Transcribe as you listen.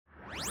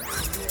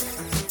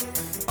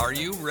Are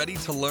you ready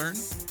to learn?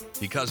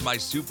 Because my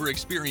super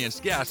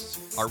experienced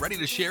guests are ready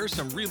to share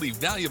some really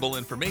valuable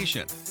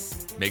information.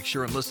 Make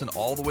sure and listen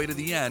all the way to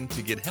the end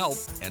to get help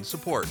and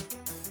support.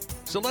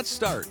 So let's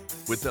start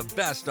with the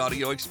best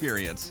audio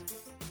experience.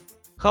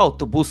 How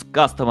to boost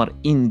customer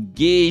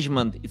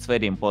engagement. It's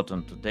very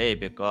important today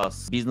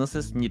because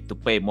businesses need to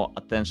pay more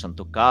attention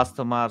to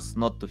customers,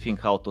 not to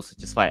think how to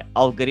satisfy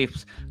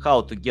algorithms,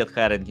 how to get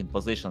high ranking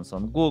positions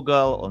on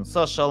Google, on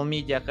social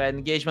media, high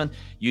engagement.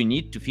 You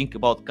need to think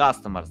about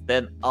customers,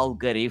 then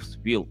algorithms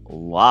will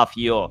love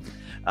you.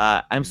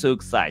 I'm so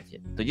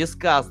excited to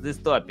discuss this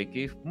topic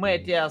with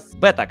Matthias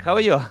Bettag. How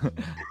are you?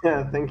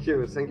 Yeah, thank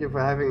you. Thank you for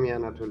having me,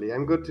 Anatoly.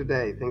 I'm good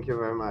today. Thank you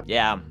very much.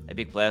 Yeah, a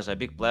big pleasure.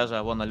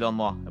 I want to learn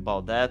more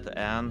about that.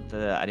 And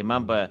I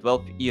remember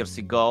 12 years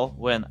ago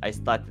when I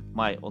started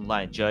my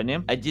online journey,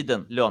 I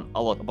didn't learn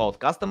a lot about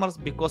customers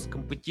because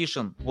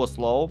competition was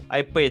low.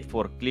 I paid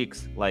for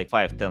clicks like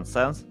 5-10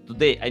 cents.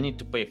 Today I need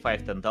to pay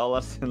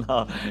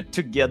 $5-10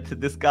 to get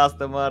these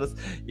customers.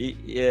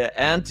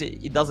 And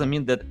it doesn't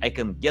mean that I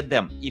can get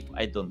them if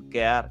I don't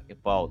care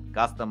about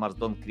customers,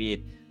 don't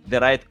create the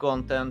right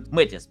content.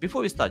 Matthias,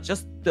 before we start,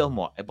 just tell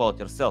more about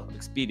yourself,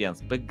 experience,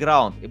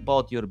 background,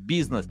 about your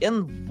business,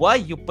 and why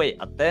you pay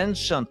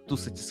attention to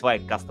satisfy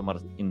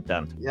customers'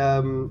 intent.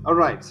 All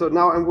right. So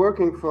now I'm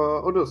working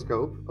for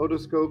Odoscope.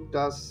 Odoscope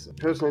does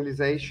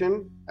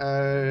personalization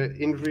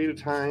in real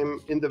time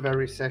in the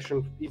very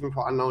session, even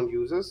for unknown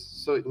users.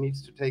 So it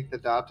needs to take the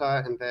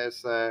data, and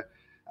there's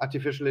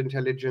artificial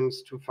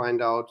intelligence to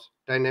find out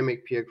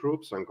dynamic peer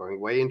groups. So I'm going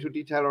way into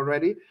detail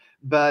already,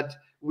 but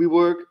we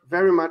work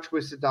very much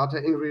with the data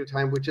in real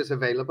time, which is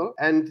available.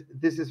 And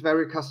this is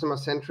very customer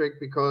centric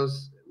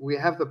because we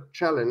have the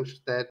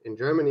challenge that in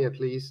Germany, at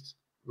least,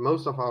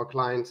 most of our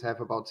clients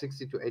have about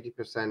 60 to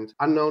 80%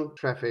 unknown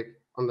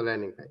traffic on the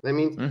landing page. That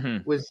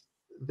means with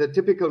the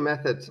typical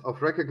methods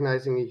of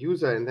recognizing a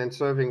user and then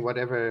serving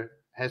whatever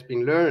has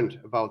been learned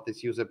about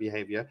this user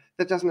behavior,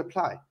 that doesn't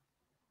apply.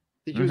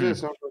 The user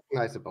is not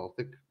recognizable.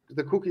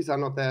 The cookies are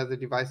not there. The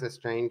device has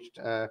changed.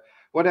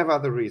 Whatever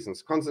other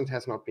reasons, consent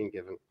has not been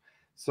given.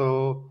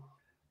 So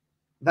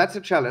that's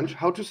a challenge,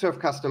 how to serve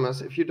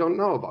customers if you don't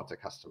know about the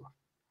customer.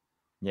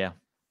 Yeah.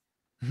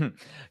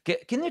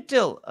 Can you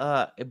tell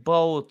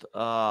about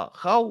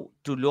how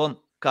to learn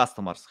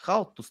customers,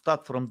 how to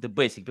start from the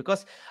basic?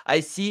 Because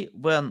I see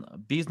when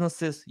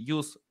businesses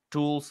use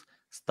tools,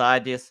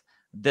 studies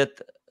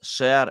that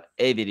share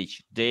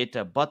average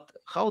data, but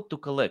how to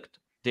collect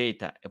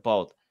data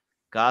about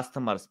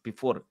customers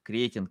before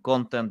creating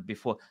content,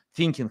 before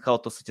thinking how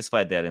to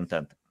satisfy their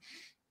intent?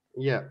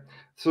 Yeah.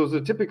 So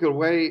the typical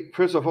way,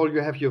 first of all, you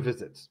have your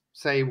visits.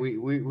 Say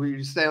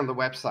we stay on the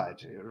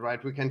website,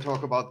 right? We can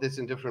talk about this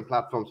in different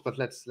platforms, but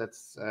let's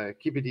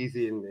keep it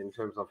easy in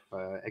terms of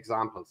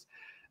examples.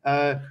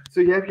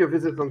 So you have your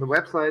visits on the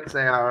website.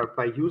 They are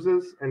by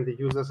users, and the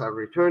users are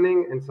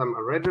returning, and some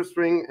are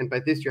registering. And by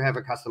this, you have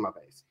a customer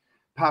base,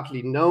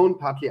 partly known,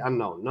 partly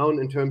unknown. Known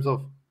in terms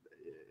of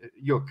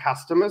your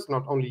customers,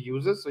 not only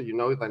users, so you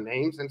know their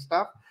names and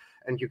stuff,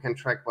 and you can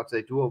track what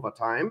they do over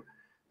time.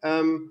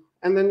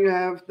 And then you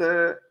have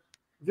the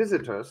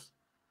visitors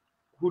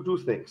who do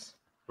things,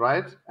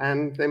 right?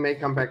 And they may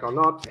come back or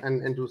not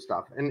and do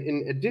stuff. And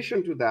in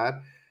addition to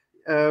that,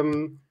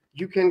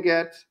 you can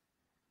get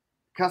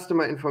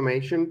customer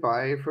information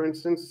by, for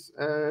instance,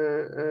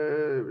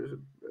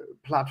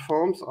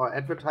 platforms or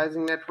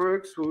advertising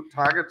networks who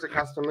target the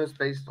customers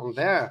based on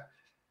their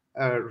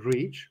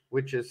reach,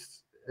 which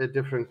is a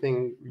different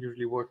thing,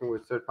 usually working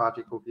with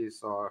third-party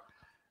cookies or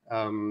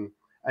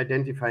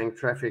identifying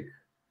traffic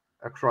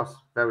across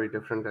very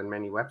different and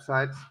many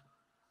websites.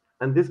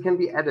 And this can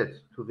be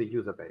added to the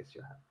user base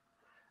you have.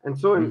 And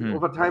so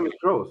over time it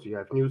grows. You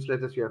have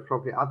newsletters, you have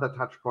probably other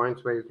touch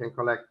points where you can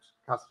collect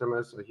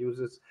customers or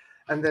users,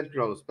 and that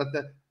grows. But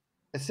the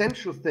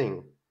essential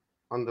thing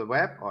on the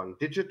web or on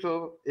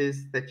digital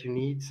is that you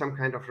need some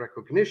kind of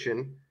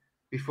recognition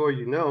before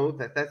you know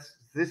that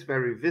this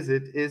very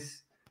visit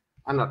is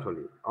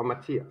Anatoly or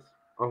Matthias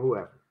or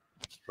whoever.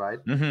 Right?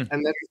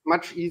 And that is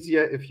much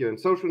easier if you're in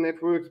social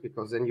networks,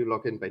 because then you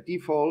log in by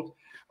default,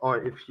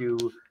 or if you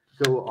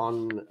go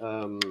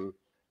on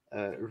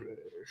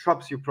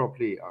shops, you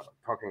probably are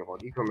talking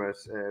about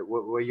e-commerce,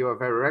 where you are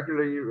very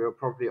regularly, you're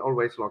probably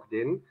always logged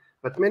in.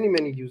 But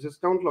many users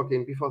don't log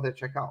in before they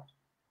check out.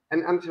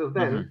 And until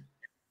then,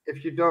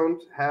 if you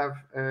don't have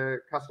a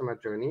customer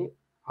journey,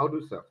 how to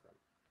serve them?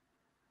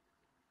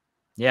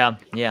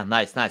 Yeah,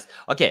 nice.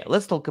 Okay,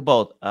 let's talk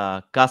about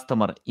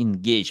customer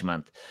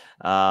engagement.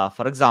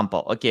 For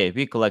example, okay,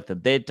 we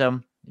collected data,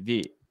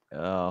 we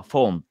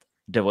found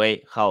the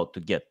way how to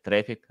get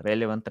traffic,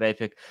 relevant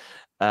traffic,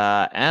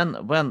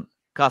 and when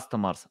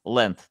customers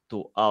land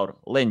to our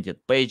landing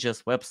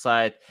pages,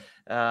 website,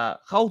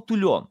 how to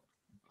learn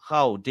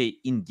how they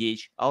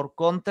engage our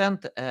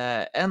content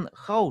and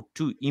how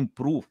to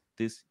improve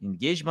this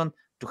engagement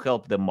to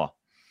help them more.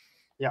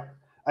 Yeah,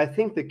 I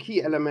think the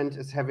key element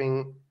is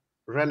having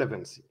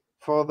relevancy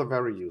for the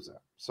very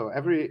user. So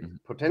every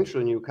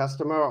potential new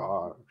customer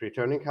or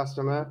returning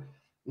customer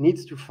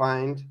needs to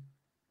find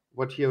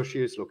what he or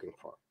she is looking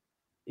for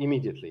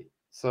immediately.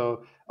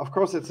 So of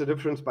course it's a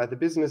difference by the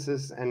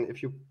businesses, and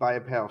if you buy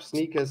a pair of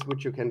sneakers,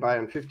 which you can buy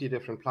on 50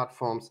 different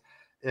platforms,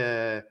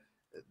 the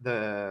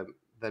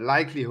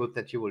likelihood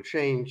that you will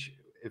change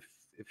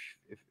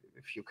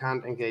if you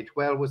can't engage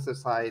well with the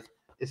site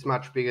is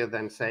much bigger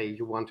than, say,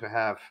 you want to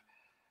have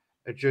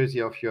a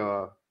jersey of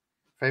your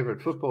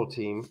favorite football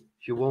team.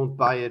 You won't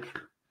buy it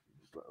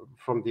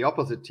from the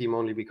opposite team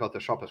only because the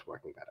shop is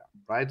working better,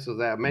 right? So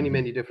there are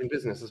many different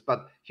businesses,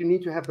 but you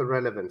need to have the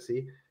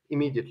relevancy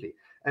immediately.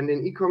 And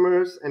in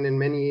e-commerce and in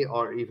many,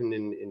 or even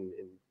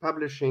in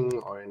publishing,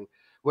 or in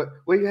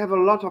where you have a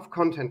lot of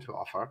content to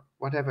offer,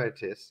 whatever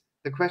it is,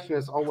 the question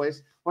is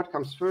always what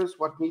comes first,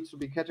 what needs to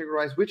be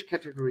categorized, which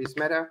categories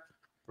matter,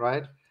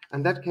 right?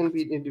 And that can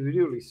be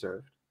individually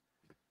served,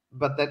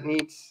 but that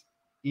needs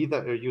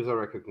either a user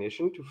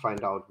recognition to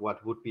find out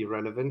what would be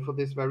relevant for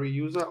this very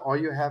user, or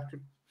you have to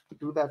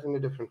do that in a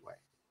different way.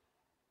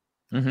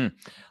 Mhm.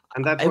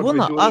 And that's I what we're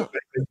wanna doing ask, by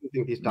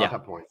using these yeah. data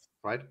points,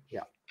 right?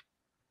 Yeah.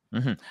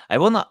 I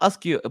want to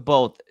ask you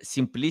about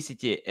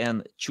simplicity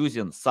and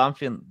choosing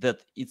something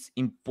that is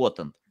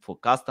important for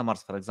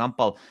customers. For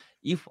example,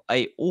 if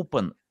I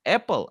open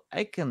Apple,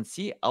 I can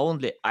see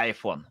only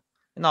iPhone.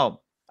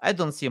 I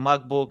don't see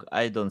MacBook,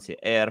 I don't see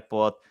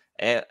AirPod,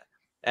 A-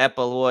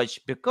 Apple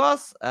Watch,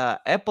 because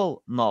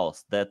Apple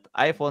knows that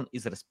iPhone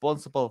is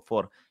responsible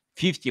for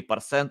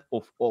 50%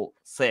 of all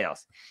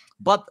sales.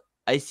 But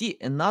I see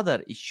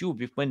another issue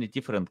with many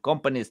different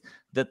companies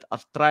that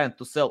are trying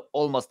to sell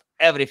almost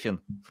everything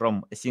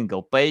from a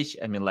single page.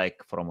 I mean,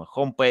 like from a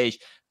home page,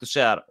 to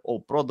share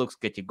all products,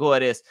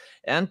 categories,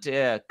 and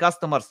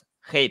customers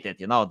hate it.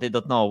 They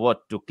don't know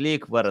what to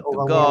click, where It's to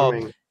go.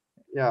 overwhelming.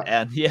 Yeah.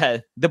 And yeah,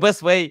 the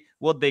best way,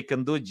 what they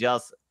can do,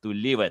 just to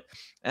leave it.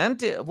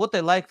 And what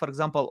I like, for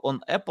example,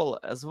 on Apple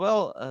as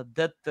well,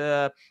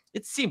 that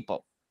it's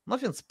simple.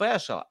 Nothing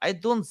special. I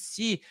don't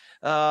see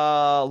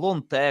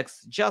long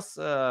text. Just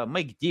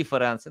make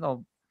difference.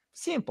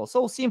 Simple,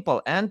 so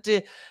simple, and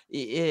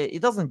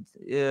it doesn't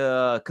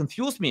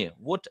confuse me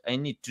what I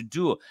need to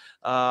do.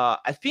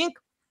 I think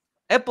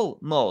Apple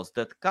knows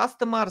that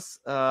customers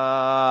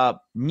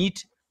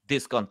need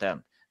this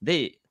content.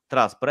 They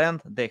trust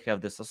brand, they have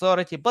this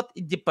authority, but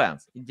it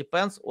depends. It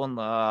depends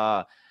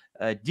on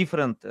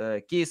different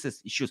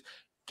cases, issues.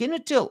 Can you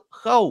tell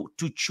how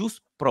to choose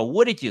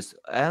priorities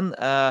and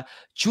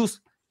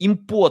choose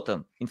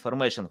important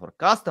information for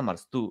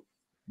customers to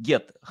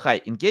get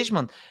high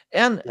engagement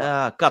and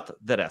cut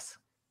the rest?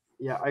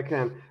 Yeah, I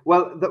can.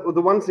 Well,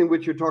 the one thing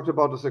which you talked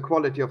about is the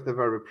quality of the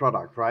very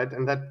product, right?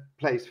 And that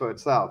plays for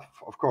itself,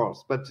 of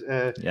course. But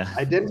Yeah.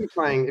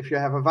 identifying if you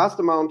have a vast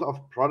amount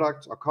of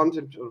products or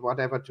content or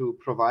whatever to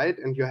provide,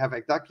 and you have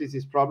exactly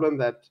this problem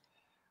that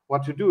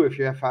what to do if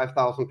you have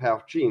 5,000 pair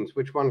of jeans,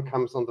 which one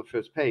comes on the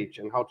first page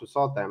and how to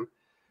sort them.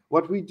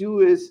 What we do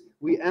is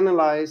we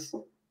analyze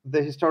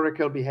the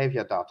historical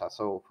behavior data.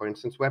 So for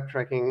instance, web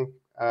tracking,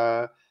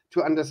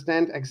 to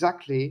understand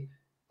exactly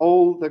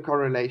all the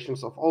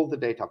correlations of all the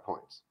data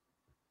points.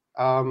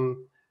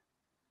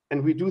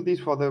 And we do this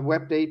for the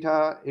web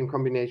data in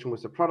combination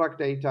with the product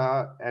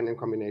data and in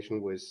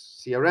combination with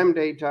CRM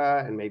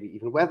data and maybe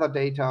even weather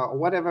data or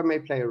whatever may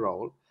play a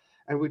role.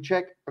 And we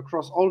check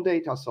across all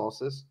data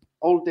sources,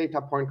 all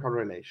data point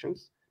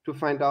correlations to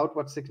find out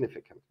what's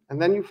significant.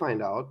 And then you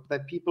find out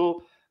that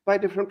people buy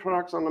different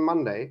products on a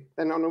Monday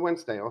than on a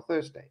Wednesday or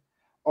Thursday.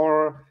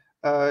 Or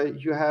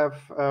you have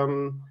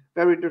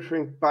very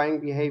different buying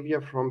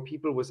behavior from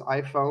people with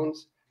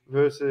iPhones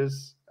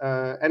versus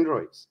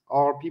Androids,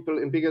 or people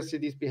in bigger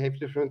cities behave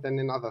different than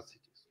in other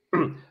cities.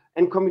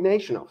 And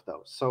combination of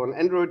those. So an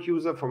Android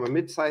user from a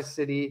mid-sized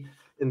city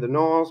in the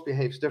north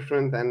behaves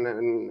different than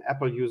an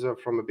Apple user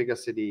from a bigger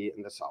city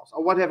in the south,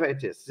 or whatever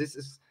it is. This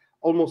is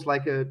almost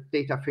like a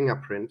data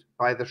fingerprint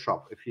by the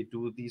shop if you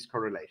do these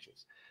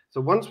correlations. So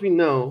once we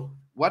know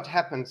what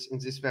happens in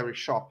this very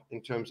shop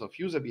in terms of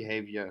user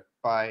behavior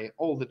by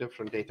all the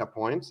different data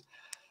points,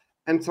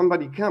 and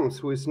somebody comes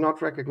who is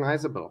not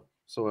recognizable,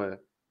 so a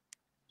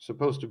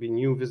supposed to be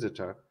new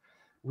visitor,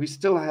 we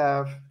still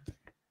have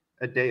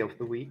a day of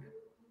the week,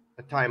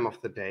 a time of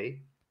the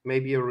day,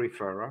 maybe a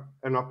referrer,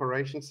 an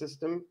operation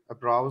system, a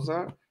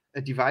browser,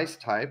 a device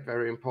type,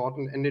 very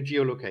important, and a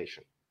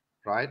geolocation,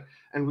 right?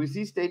 And with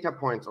these data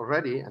points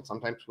already, and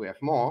sometimes we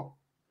have more,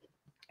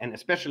 and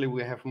especially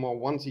we have more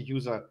once a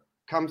user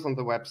comes on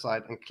the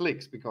website and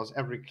clicks, because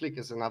every click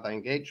is another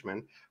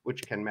engagement,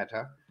 which can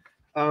matter.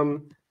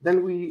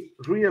 Then we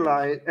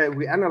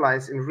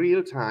analyze in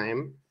real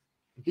time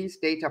these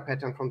data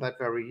pattern from that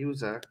very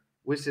user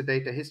with the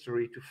data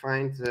history to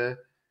find the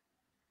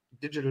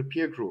digital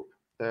peer group,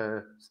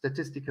 the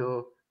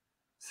statistical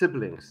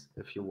siblings,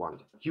 if you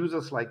want,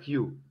 users like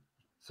you.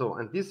 So,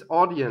 and this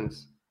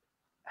audience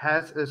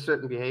has a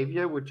certain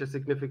behavior which is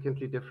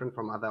significantly different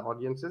from other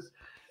audiences.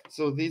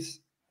 So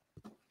these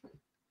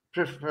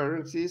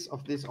preferences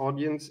of this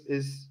audience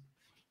is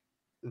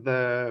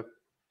the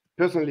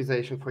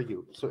personalization for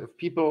you. So if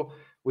people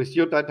with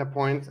your data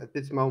points at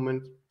this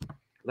moment,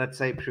 let's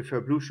say,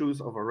 prefer blue shoes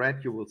over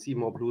red, you will see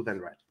more blue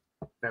than red.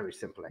 Very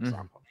simple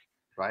example,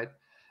 right?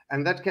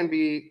 And that can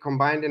be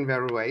combined in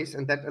various ways,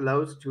 and that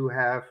allows to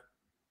have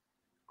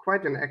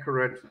quite an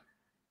accurate,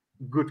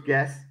 good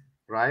guess,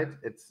 right?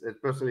 It's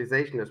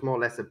personalization is more or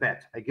less a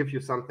bet. I give you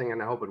something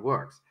and I hope it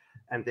works,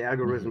 and the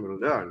algorithm will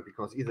learn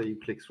because either you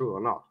click through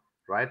or not,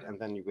 right? And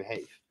then you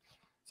behave.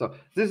 So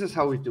this is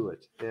how we do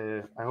it.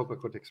 I hope I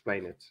could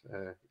explain it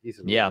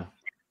easily. Yeah.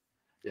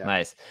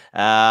 Nice.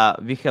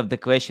 We have the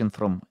question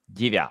from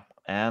Divya,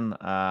 and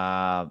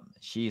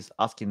she's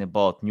asking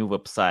about new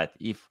website.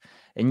 If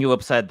a new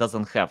website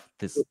doesn't have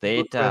this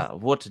data,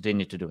 what do they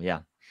need to do? Yeah.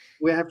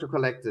 We have to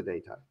collect the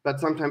data, but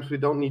sometimes we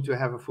don't need to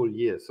have a full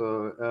year.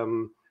 So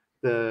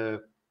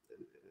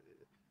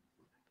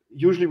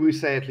usually we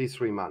say at least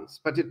 3 months,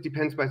 but it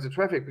depends by the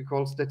traffic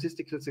because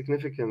statistical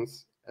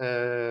significance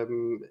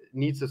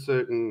needs a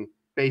certain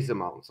base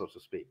amount, so to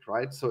speak,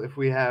 right? So if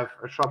we have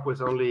a shop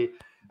with only,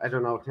 I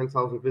don't know,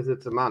 10,000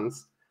 visits a month,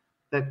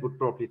 that would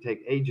probably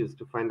take ages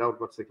to find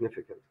out what's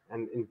significant.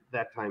 And in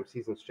that time,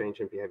 seasons change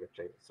and behavior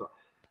changes. So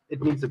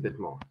it needs a bit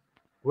more.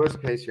 Worst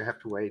case, you have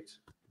to wait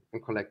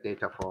and collect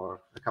data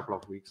for a couple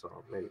of weeks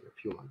or maybe a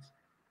few months.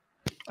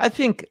 I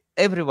think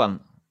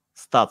everyone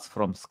starts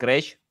from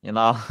scratch,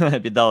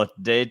 without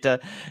data,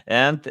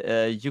 and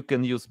you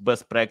can use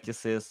best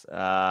practices,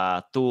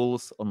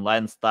 tools,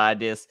 online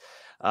studies,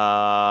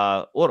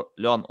 or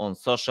learn on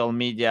social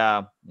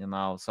media,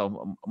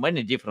 so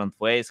many different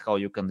ways how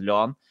you can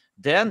learn.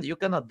 Then you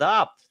can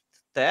adapt,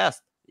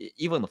 test,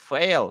 even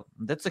fail.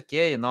 That's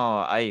okay.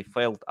 I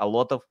failed a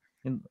lot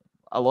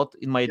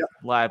in my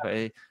life.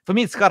 For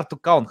me, it's hard to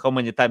count how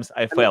many times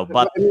I failed.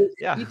 But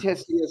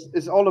testing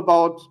is all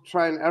about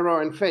try and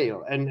error and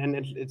fail, and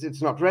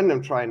it's not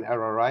random try and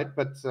error, right?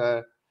 But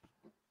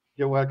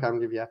you're welcome,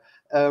 Livia.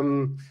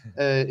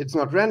 It's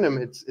not random;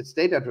 it's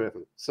data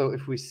driven. So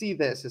if we see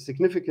there's a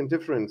significant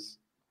difference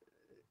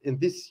in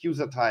this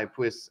user type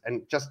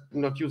and just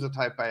not user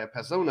type by a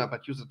persona,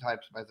 but user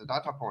types by the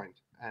data point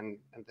and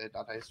the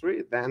data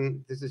history,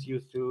 then this is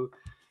used to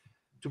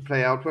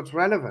play out what's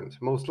relevant,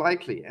 most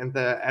likely. And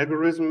the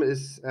algorithm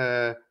is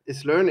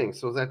learning.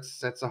 So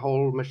that's a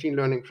whole machine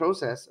learning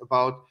process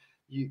about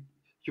you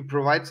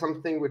provide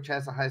something which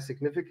has a high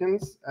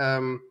significance.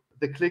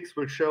 The clicks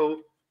will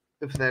show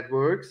if that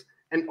works.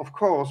 And of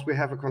course, we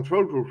have a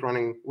control group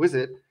running with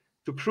it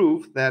to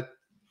prove that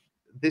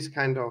this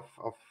kind of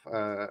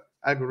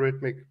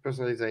algorithmic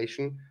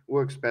personalization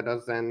works better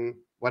than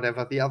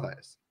whatever the other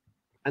is.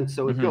 And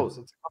so it goes.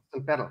 It's a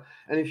constant battle.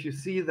 And if you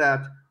see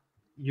that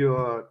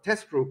your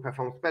test group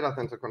performs better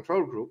than the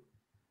control group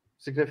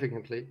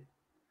significantly,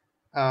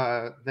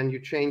 then you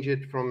change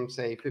it from,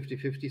 say,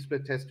 50-50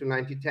 split test to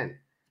 90-10.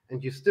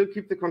 And you still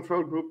keep the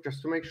control group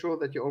just to make sure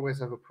that you always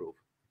have a proof.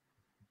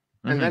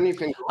 And then you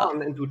can go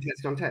on and do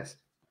test on test.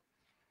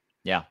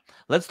 Yeah,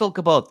 let's talk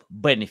about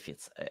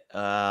benefits.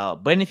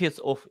 Benefits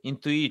of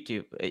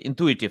intuitive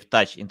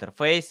touch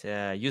interface,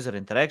 user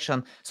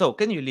interaction. So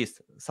can you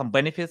list some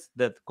benefits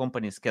that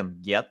companies can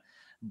get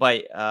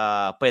by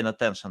paying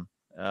attention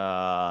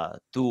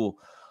to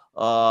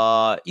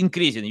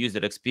increasing user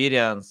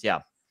experience?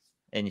 Yeah,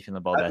 anything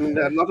about that?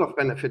 There are a lot of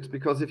benefits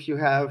because if you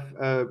have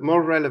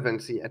more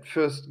relevancy at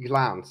first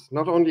glance,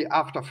 not only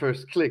after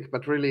first click,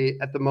 but really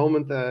at the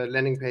moment the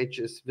landing page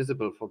is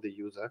visible for the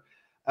user,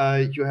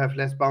 you have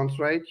less bounce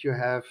rate, you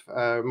have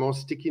more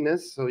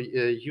stickiness, so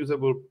a user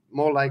will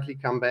more likely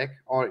come back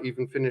or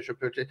even finish a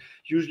purchase.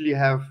 Usually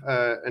have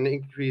an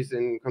increase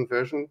in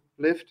conversion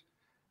lift,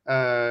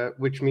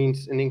 which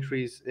means an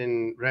increase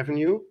in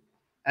revenue.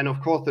 And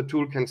of course, the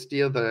tool can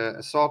steer the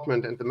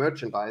assortment and the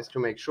merchandise to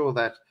make sure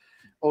that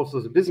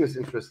also the business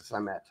interests are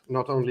met,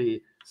 not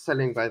only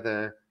selling by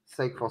the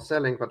sake for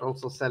selling, but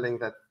also selling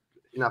that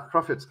enough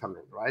profits come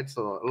in, right?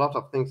 So a lot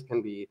of things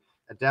can be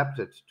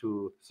adapted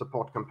to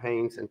support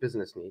campaigns and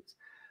business needs.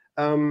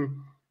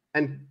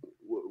 And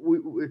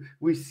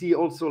we see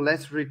also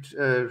less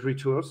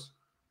returns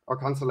or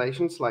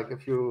cancellations, like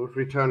if you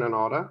return an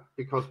order,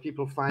 because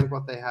people find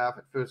what they have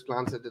at first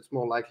glance that it's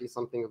more likely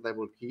something that they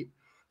will keep.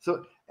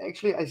 So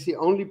actually, I see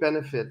only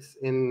benefits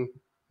in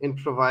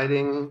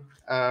providing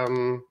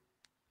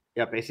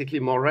basically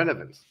more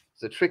relevance.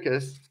 The trick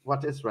is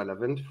what is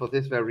relevant for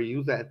this very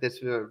user at this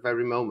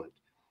very moment.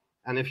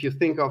 And if you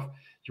think of,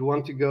 you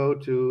want to go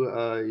to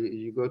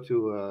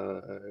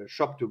a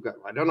shop to go,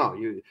 I don't know,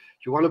 you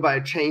want to buy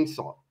a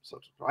chainsaw,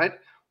 right?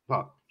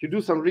 Well, you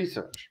do some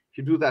research.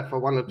 You do that for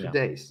 1 or 2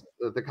 days.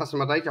 The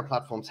customer data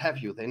platforms have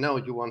you. They know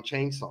you want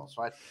chainsaws,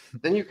 right?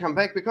 Then you come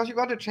back because you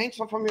got a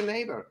chainsaw from your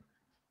neighbor,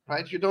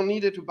 right? You don't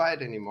need it to buy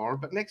it anymore.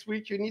 But next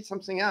week you need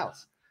something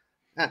else.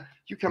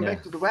 You come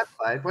back to the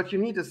website. What you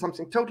need is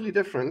something totally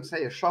different,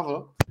 say a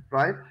shovel,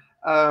 right?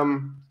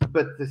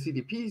 But the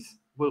CDPs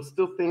will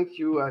still think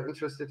you are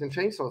interested in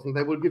chainsaws, and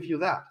they will give you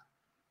that,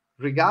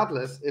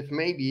 regardless if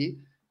maybe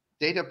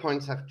data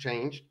points have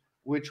changed,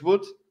 which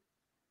would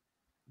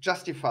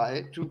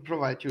justify to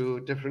provide you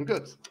different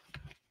goods,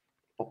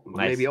 or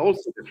maybe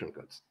also different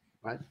goods,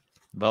 right?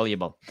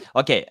 Valuable.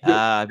 Okay,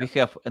 we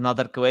have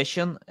another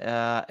question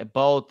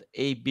about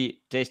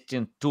A/B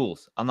testing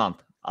tools. Anand,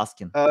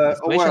 asking these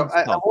questions?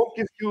 I No. won't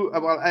give you.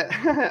 Well,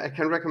 I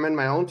can recommend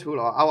my own tool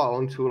or our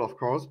own tool, of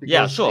course,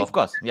 Yeah, because sure, of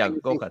course. Yeah, go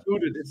everything's ahead.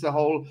 included. It's a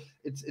whole.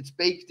 It's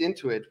baked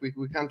into it.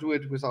 We can't do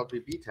it without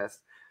B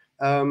test.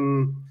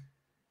 I'm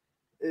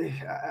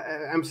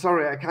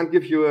sorry, I can't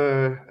give you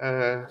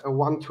a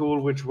one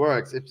tool which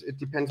works. It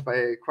depends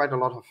by quite a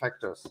lot of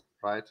factors,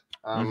 right?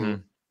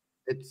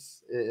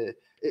 It's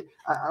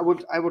I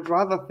would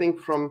rather think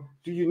from,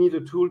 do you need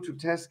a tool to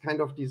test kind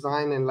of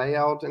design and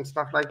layout and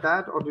stuff like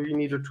that, or do you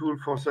need a tool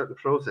for certain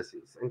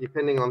processes? And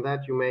depending on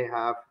that, you may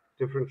have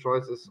different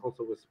choices,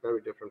 also with very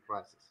different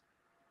prices.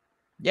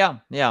 Yeah,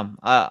 yeah.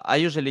 I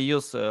usually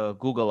use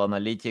Google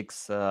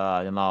Analytics.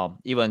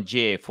 Even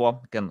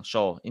GA4 can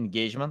show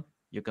engagement.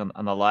 You can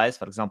analyze,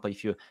 for example,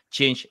 if you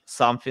change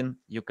something,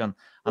 you can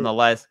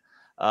analyze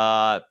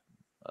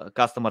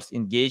customers'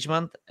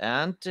 engagement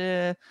and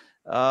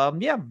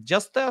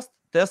just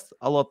test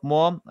a lot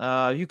more.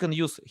 You can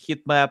use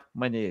Heatmap,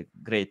 many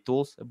great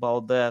tools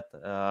about that.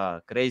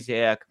 Crazy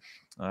Egg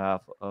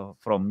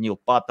from Neil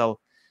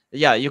Patel.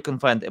 Yeah, you can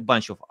find a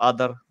bunch of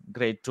other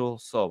great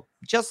tools. So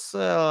just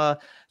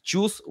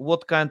choose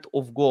what kind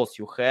of goals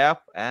you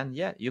have, and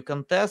yeah, you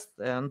can test.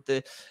 And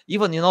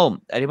even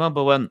I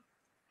remember when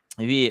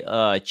we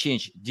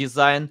changed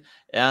design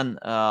and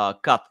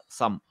cut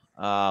some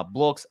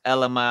blocks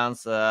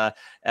elements, and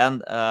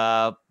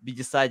we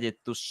decided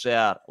to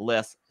share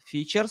less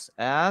features,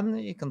 and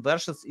the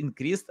conversions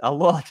increased a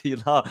lot.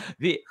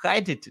 We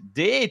hide the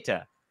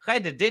data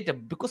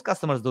because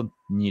customers don't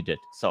need it.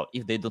 So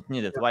if they don't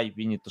need it, why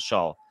we need to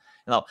show?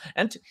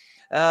 And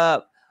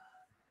I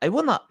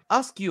wanna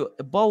ask you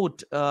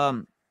about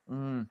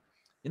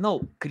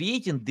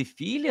creating the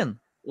feeling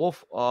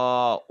of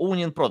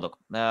owning product.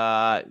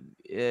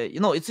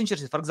 It's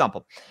interesting. For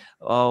example,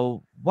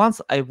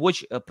 once I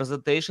watched a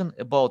presentation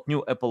about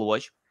new Apple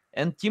Watch,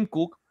 and Tim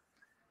Cook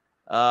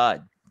uh,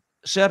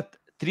 shared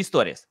 3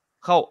 stories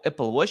how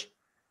Apple Watch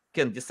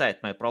can decide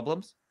my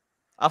problems.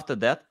 After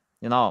that,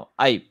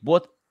 I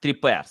bought 3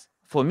 pairs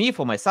for me,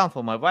 for my son,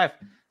 for my wife,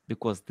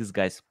 because these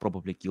guys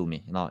probably kill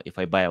me, if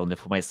I buy only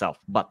for myself.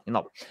 But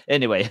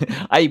anyway,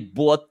 I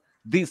bought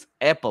this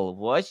Apple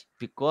Watch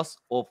because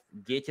of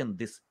getting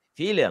this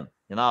feeling,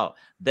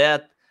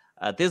 that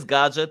this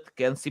gadget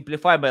can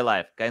simplify my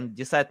life, can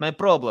decide my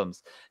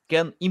problems,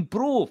 can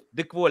improve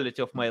the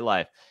quality of my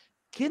life.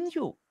 Can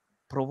you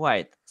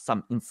provide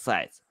some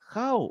insights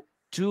how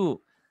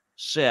to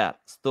share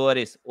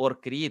stories or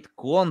create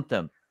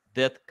content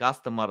that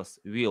customers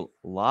will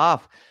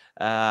love,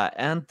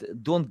 and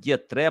don't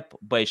get trapped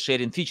by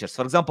sharing features?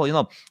 For example,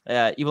 even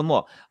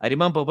more, I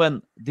remember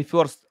when the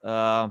first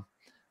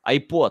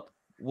iPod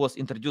was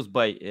introduced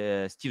by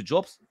Steve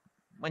Jobs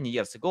many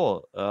years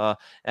ago,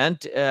 and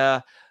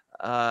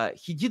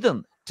he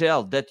didn't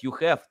tell that you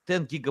have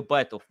 10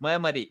 gigabytes of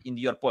memory in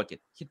your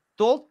pocket. He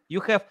told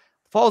you have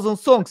 1,000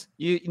 songs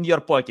in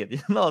your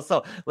pocket.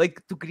 So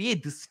like to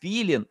create this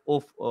feeling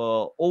of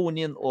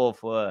owning,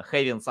 of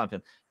having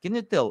something. Can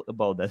you tell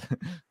about that?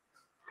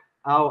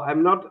 Oh,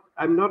 I'm not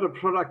a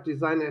product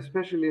designer,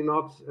 especially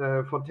not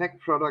for tech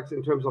products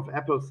in terms of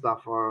Apple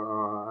stuff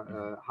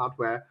or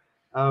hardware.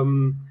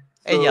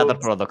 Any other So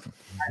product?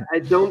 I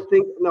don't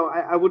think. No,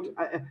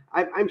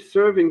 I'm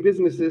serving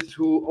businesses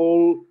who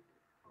all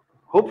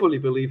hopefully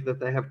believe that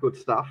they have good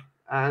stuff,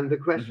 and the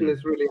question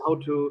is really how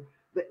to.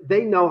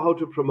 They know how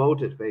to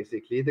promote it.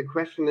 Basically, the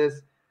question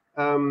is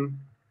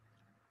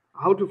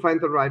how to find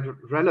the right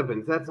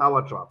relevance. That's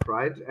our job,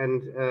 right?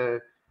 And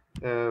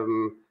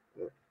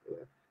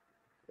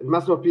it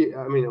must not be.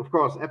 I mean, of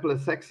course, Apple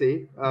is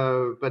sexy,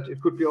 but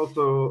it could be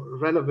also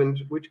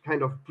relevant which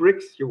kind of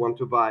bricks you want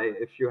to buy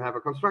if you have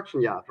a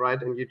construction yard, right?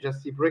 And you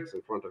just see bricks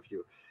in front of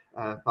you,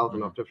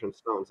 thousand of different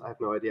stones. I have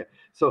no idea.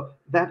 So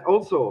that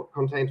also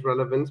contains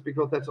relevance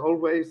because that's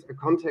always a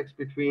context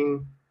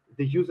between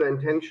the user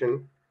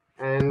intention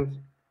and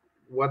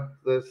what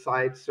the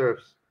site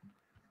serves.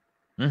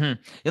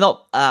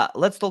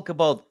 Let's talk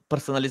about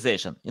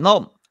personalization.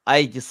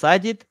 I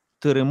decided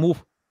to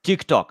remove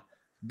TikTok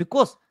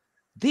because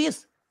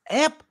this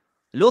app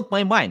learned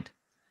my mind.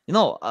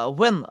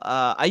 When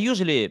I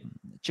usually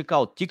check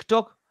out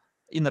TikTok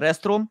in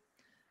restroom,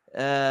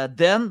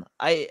 then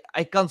I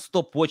can't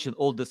stop watching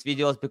all these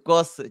videos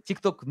because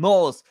TikTok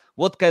knows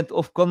what kind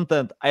of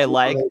content I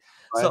like.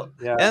 Right? So,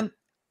 Yeah. and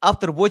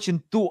after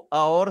watching 2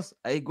 hours,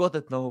 I got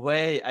it. No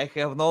way. I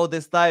have no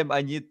this time.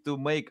 I need to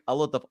make a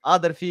lot of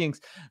other things.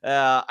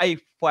 I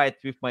fight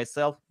with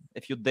myself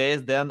a few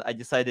days. Then I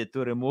decided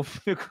to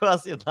remove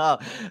because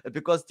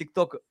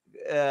TikTok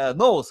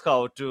knows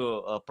how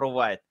to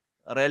provide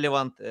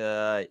relevant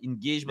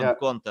engagement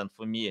content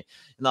for me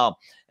now.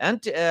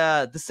 And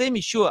the same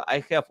issue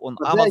I have on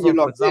But then you Amazon, for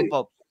logged in.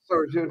 example.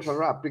 Sorry to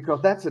interrupt, because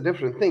that's a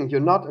different thing. You're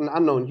not an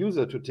unknown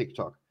user to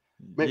TikTok.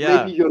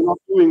 Yeah. Maybe you're not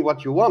doing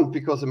what you want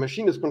because the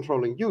machine is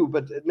controlling you,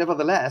 but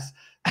nevertheless,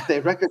 they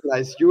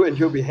recognize you and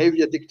your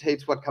behavior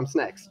dictates what comes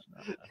next.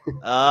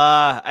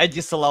 I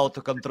disallow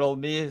to control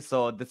me,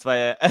 so that's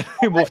why I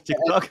removed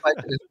TikTok.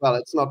 As well,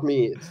 it's not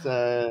me. It's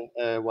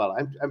well,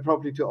 I'm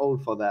probably too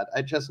old for that.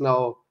 I just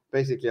know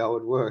basically how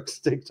it works,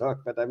 TikTok,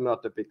 but I'm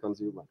not a big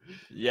consumer.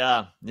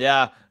 Yeah,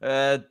 yeah.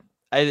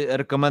 I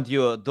recommend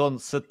you don't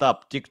set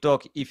up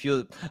TikTok if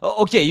you.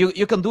 Okay,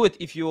 you can do it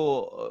if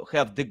you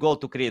have the goal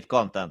to create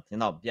content.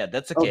 Yeah,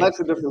 that's Oh, okay.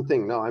 that's a different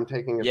thing. No, I'm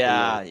taking it from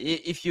Yeah, now.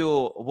 if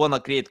you wanna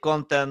create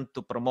content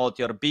to promote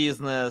your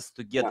business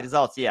to get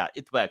results, yeah,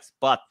 it works.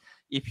 But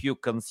if you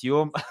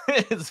consume,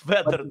 it's But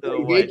better the to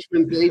avoid.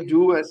 engagement they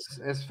do,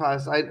 as far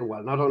as I,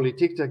 well, not only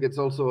TikTok, it's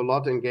also a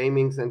lot in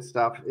gamings and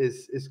stuff,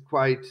 is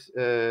quite.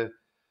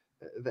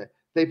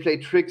 They play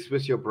tricks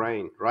with your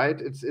brain, right?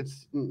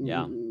 It's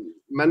Yeah.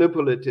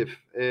 manipulative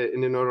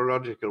in a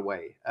neurological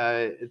way.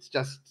 It's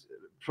just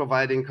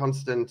providing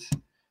constant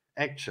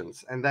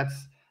actions, and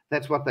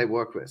that's what they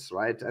work with,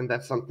 right? And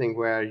that's something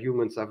where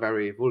humans are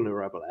very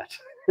vulnerable at.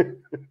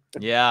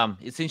 Yeah,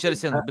 it's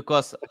interesting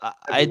because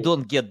I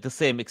don't get the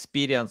same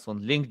experience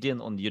on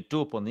LinkedIn, on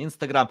YouTube, on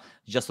Instagram,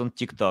 just on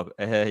TikTok.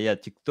 Yeah,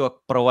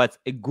 TikTok provides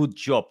a good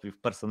job with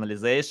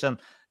personalization,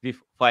 with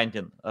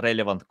finding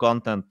relevant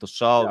content to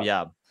show. Yeah,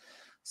 Yeah,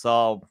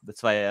 so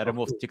that's why I of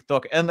removed course.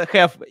 TikTok and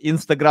have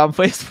Instagram,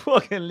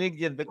 Facebook, and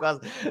LinkedIn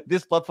because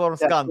these platforms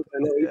Yeah, can't I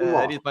know even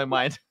more. read my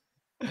mind.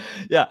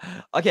 Yeah.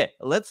 Okay,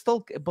 let's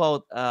talk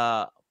about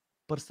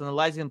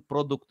personalizing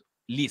product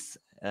lists.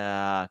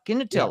 Can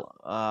you Yeah.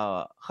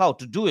 tell how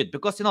to do it?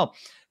 Because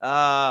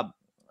uh,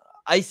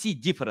 I see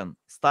different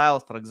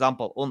styles. For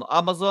example, on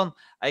Amazon,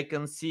 I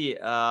can see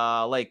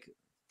like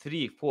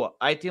 3, 4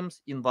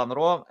 items in one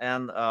row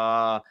and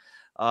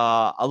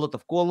a lot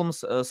of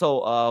columns.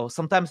 So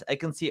sometimes I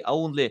can see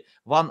only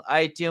one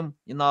item.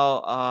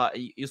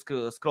 You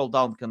scroll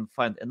down, can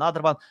find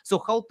another one. So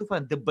how to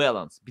find the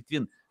balance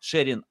between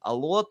sharing a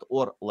lot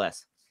or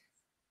less?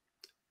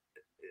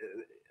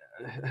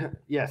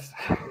 Yes.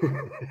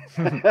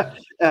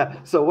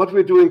 So what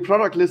we do in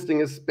product listing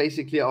is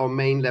basically our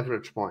main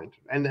leverage point,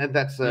 and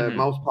that's the Hmm.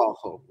 most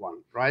powerful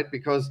one, right?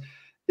 Because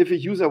if a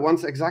user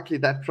wants exactly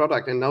that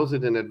product and knows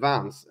it in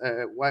advance,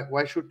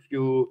 why should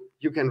you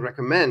can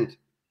recommend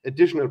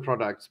additional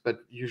products, but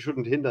you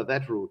shouldn't hinder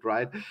that route,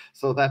 right?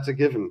 So that's a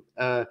given.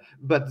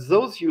 But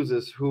those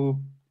users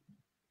who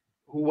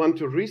want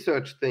to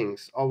research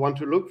things or want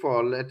to look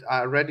for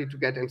are ready to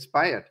get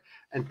inspired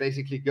and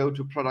basically go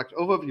to product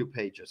overview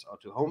pages or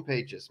to home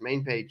pages,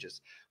 main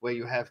pages, where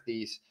you have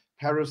these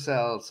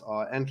carousels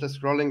or endless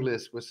scrolling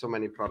lists with so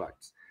many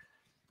products.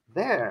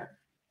 There,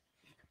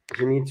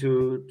 you need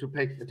to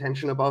pay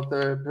attention about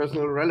the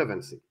personal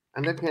relevancy.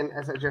 And that can,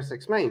 as I just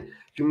explained,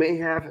 you may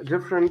have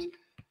different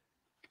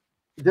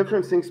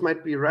things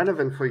might be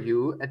relevant for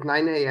you at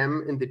 9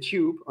 a.m. in the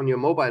tube on your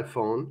mobile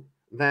phone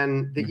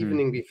than the Hmm.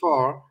 evening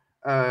before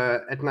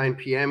at 9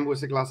 p.m.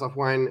 with a glass of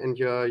wine and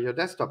your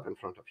desktop in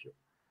front of you,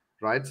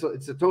 right? So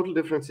it's a total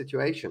different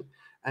situation.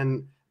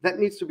 And that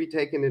needs to be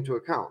taken into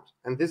account.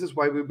 And this is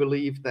why we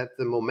believe that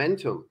the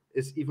momentum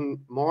is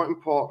even more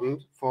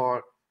important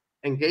for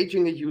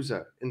engaging a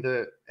user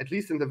at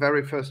least in the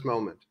very first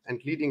moment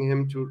and leading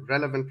him to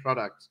relevant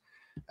products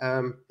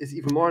is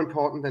even more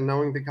important than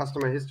knowing the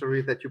customer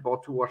history that you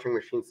bought 2 washing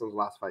machines in the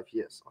last 5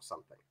 years or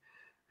something,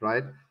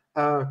 right?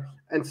 Uh,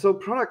 and so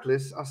product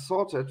lists are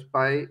sorted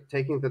by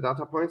taking the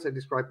data points I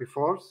described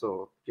before,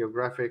 so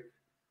geographic,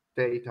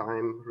 day,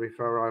 time,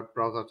 referrer,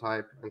 browser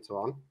type, and so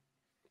on,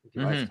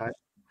 device Hmm. type,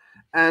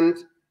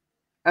 and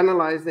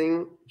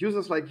analyzing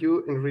users like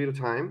you in real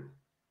time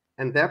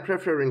and their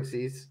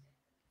preferences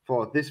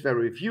for this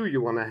very view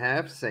you want to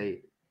have,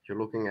 say you're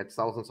looking at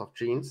thousands of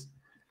genes,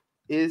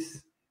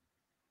 is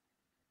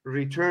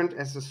returned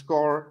as a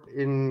score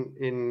in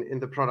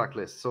the product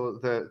list. So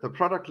the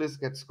product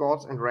list gets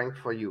scored and ranked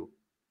for you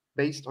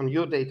based on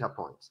your data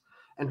points.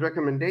 And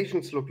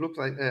recommendations look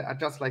like are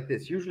just like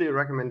this. Usually a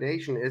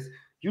recommendation is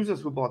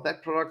users who bought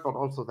that product bought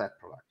also that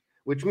product,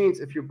 which means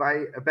if you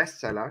buy a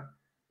bestseller,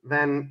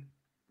 then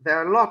there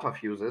are a lot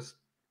of users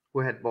who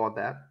had bought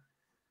that,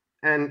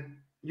 and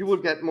you will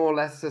get more or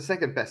less the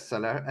second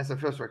bestseller as a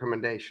first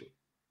recommendation,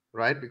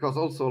 right? Because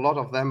also a lot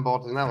of them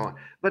bought another one.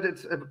 But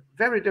it's a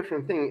very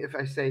different thing if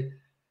I say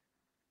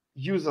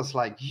users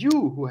like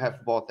you who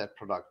have bought that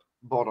product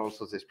bought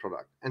also this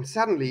product. And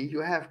suddenly you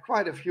have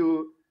quite a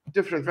few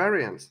different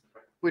variants,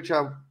 which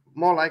are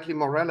more likely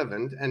more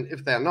relevant. And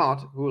if they're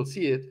not, we will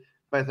see it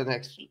by the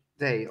next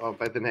day or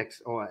by the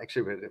next, or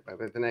actually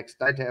by the next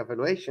data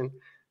evaluation,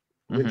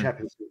 which Hmm.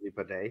 happens usually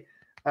per day.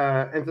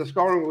 And the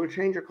scoring will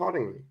change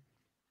accordingly.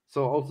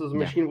 So also the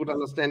Yeah. machine would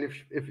understand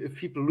if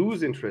people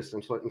lose interest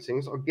in certain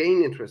things or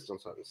gain interest in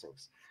certain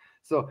things.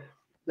 So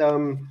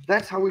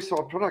that's how we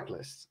sort product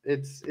lists.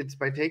 It's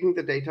by taking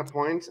the data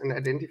points and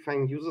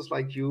identifying users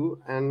like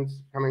you and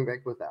coming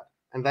back with that.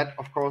 And that,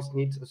 of course,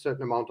 needs a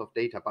certain amount of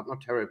data, but not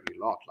terribly a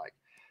lot. Like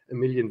 1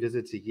 million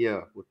visits a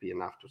year would be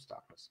enough to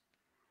start with.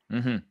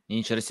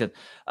 Interesting.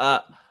 Uh,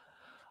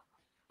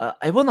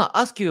 I wanna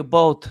ask you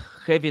about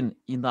having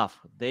enough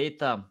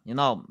data.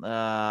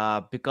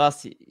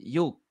 Because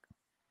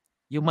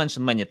you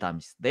mentioned many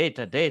times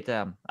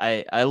data.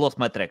 I lost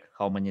my track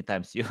how many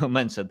times you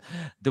mentioned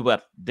the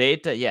word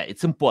data. Yeah,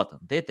 it's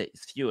important. Data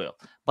is fuel.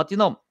 But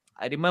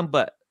I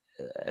remember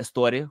a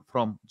story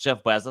from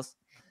Jeff Bezos.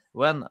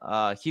 when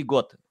he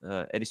got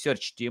a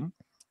research team,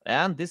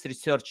 and this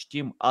research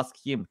team asked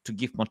him to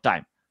give more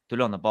time to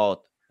learn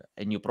about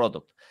a new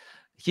product.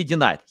 He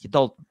denied. He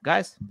told,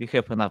 guys, we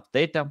have enough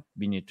data.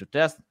 We need to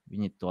test. We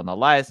need to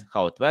analyze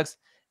how it works.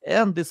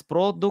 And this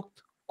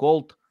product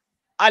called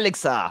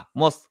Alexa.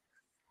 Most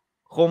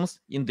homes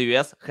in the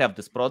US have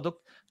this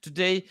product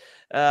today.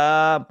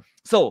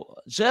 So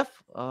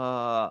Jeff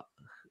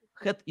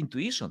had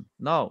intuition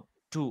now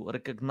to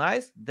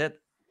recognize that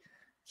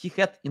he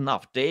had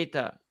enough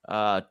data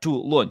to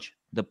launch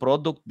the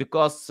product,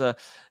 because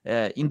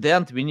in the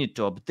end we need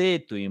to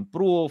update, to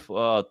improve,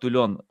 to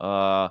learn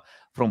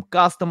from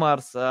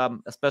customers,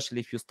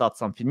 especially if you start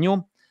something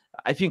new.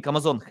 I think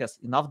Amazon has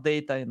enough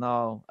data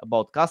now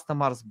about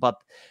customers,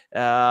 but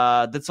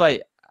that's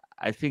why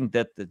I think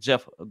that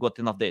Jeff got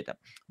enough data.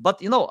 But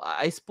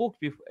I spoke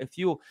with a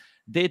few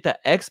data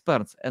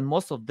experts, and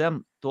most of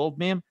them told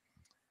me,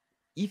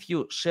 if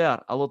you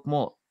share a lot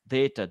more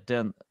data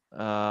than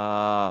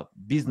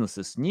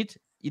businesses need,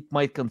 it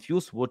might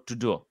confuse what to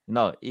do.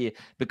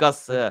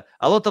 Because a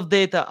lot of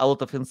data, a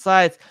lot of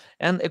insights,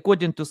 and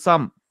according to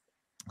some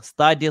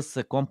studies,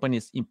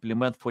 companies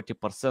implement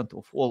 40%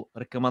 of all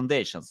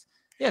recommendations.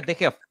 Yeah, they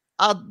have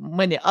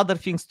many other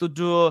things to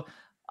do,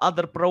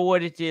 other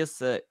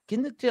priorities.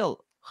 Can you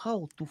tell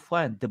how to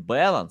find the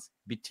balance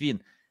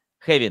between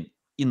having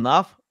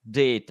enough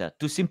data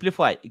to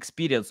simplify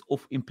experience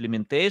of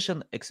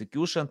implementation,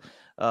 execution,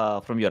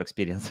 from your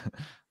experience?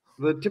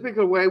 The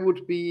typical way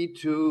would be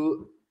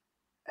to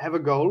have a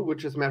goal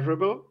which is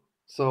measurable.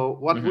 So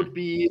what would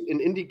be an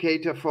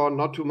indicator for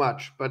not too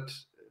much, but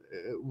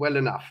well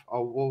enough,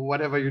 or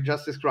whatever you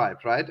just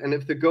described, right? And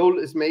if the goal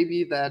is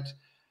maybe that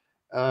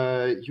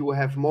you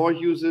have more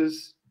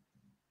users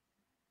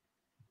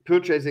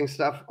purchasing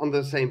stuff on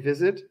the same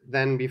visit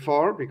than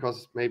before,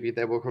 because maybe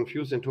they were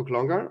confused and took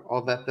longer,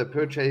 or that the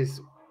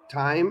purchase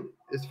time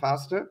is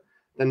faster,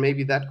 then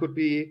maybe that could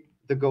be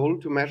the goal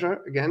to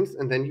measure against.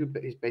 And then you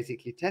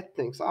basically test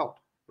things out,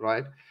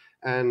 right?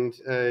 And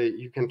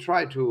you can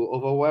try to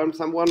overwhelm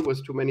someone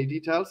with too many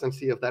details and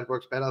see if that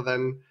works better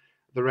than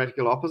the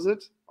radical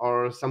opposite,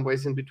 or some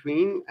ways in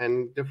between,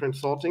 and different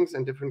sortings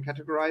and different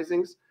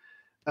categorizings.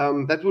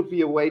 That would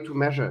be a way to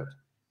measure it,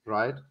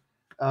 right?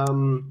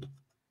 On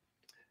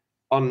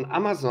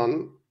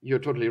Amazon, you're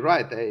totally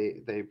right.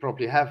 They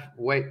probably have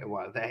way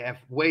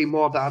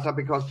more data,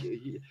 because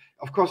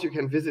of course you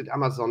can visit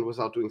Amazon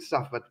without doing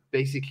stuff, but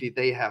basically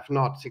they have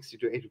not 60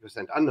 to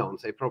 80%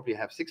 unknowns. They probably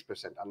have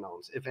 6%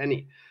 unknowns, if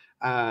any.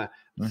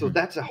 So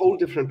that's a whole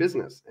different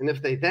business. And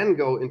if they then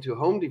go into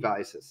home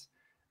devices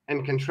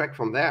and can track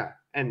from there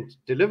and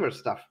deliver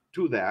stuff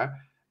to there,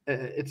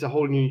 it's a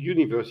whole new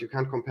universe. You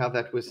can't compare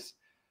that with,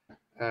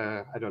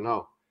 I don't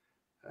know,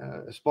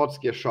 a sports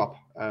gear shop,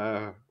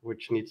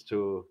 which needs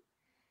to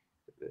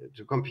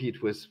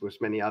compete with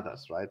many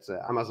others, right? So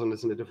Amazon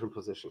is in a different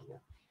position here.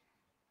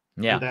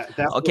 Yeah. And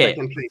that's where they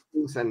can play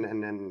things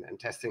and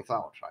test things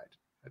out, right?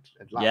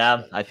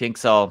 Yeah, I think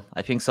so.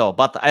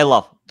 But I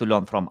love to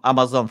learn from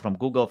Amazon, from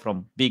Google,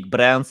 from big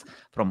brands,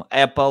 from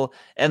Apple,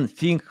 and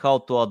think how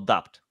to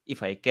adapt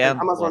if I can,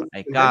 Amazon or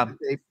I can't.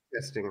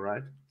 testing,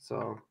 right?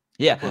 So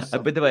yeah.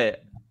 By the way,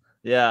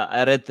 yeah,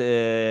 I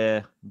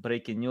read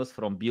breaking news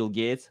from Bill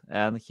Gates,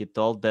 and he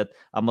told that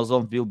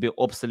Amazon will be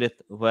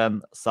obsolete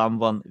when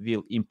someone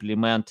will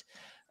implement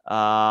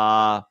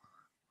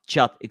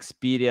chat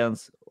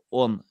experience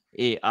on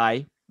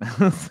AI.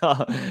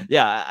 So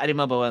yeah, I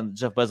remember when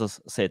Jeff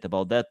Bezos said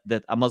about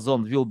that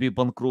Amazon will be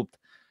bankrupt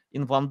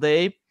in one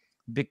day,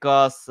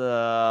 because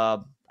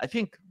I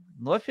think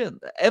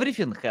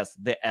everything has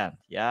the end,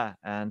 yeah,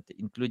 and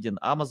including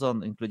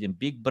Amazon, including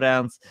big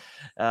brands,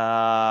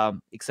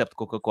 except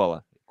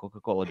Coca-Cola.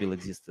 Coca-Cola will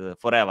exist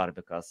forever,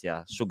 because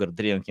sugar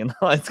drink,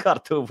 it's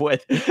hard to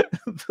avoid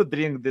to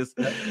drink this.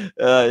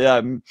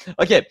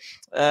 Okay,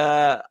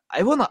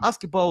 I want to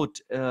ask about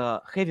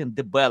having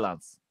the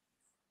balance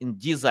in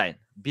design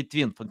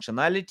between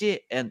functionality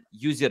and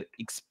user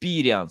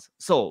experience.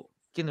 So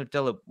can you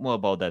tell more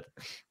about that?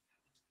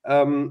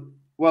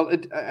 Well,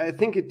 I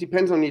think it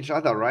depends on each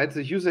other, right?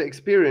 The user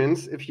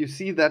experience, if you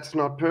see that's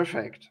not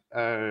perfect,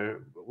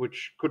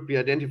 which could be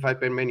identified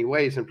by many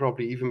ways, and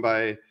probably even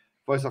by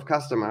voice of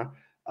customer,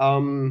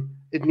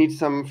 it needs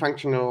some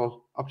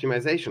functional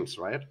optimizations,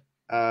 right?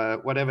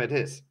 Whatever it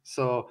is.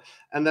 So,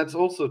 and that's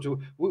also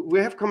we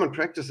have common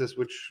practices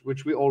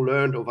which we all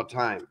learned over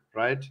time,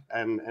 right?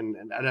 And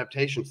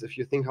adaptations. If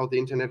you think how the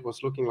internet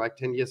was looking like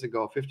 10 years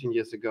ago, 15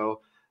 years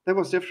ago, that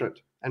was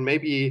different. And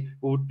maybe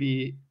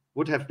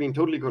would have been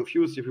totally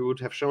confused if you would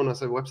have shown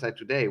us a website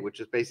today,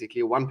 which is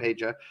basically a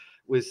one-pager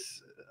with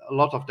a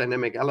lot of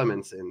dynamic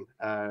elements in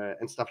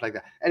and stuff like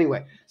that.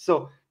 Anyway,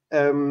 so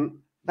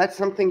that's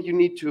something you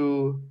need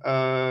to.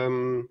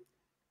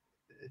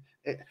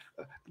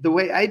 The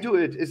way I do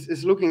it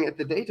is looking at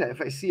the data.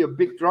 If I see a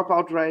big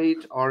dropout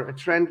rate, or a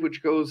trend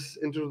which goes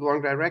into the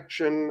wrong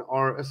direction,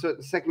 or a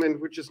certain segment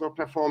which is not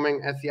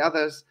performing as the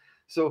others,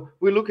 so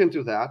we look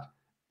into that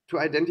to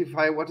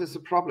identify what is the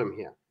problem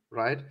here,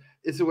 right?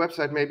 is the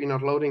website maybe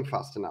not loading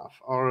fast enough,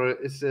 or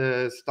is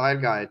the style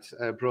guide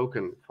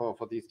broken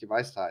for these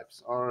device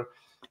types, or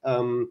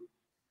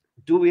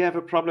do we have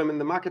a problem in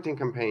the marketing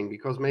campaign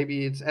because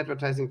maybe it's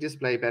advertising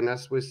display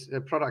banners with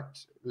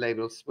product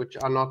labels which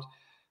are not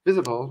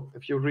visible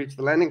if you reach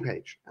the landing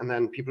page, and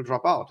then people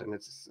drop out and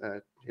it's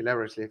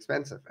hilariously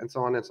expensive, and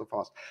so on and so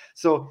forth.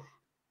 So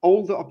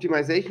all the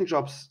optimization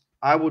jobs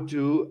I would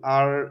do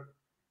are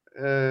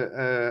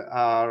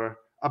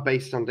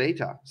based on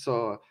data.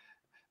 So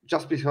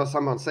just because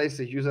someone says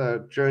the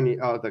user journey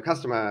or the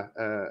customer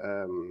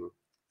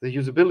the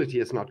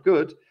usability is not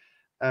good,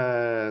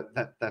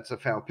 that's a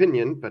fair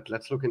opinion, but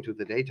let's look into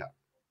the data.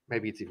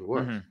 Maybe it's even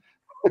worse.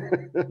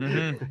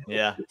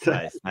 Yeah,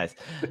 nice.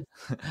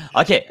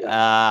 Okay,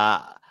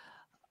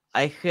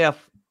 I have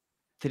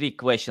 3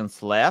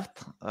 questions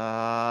left,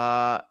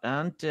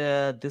 and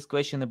this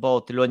question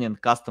about learning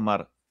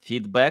customer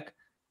feedback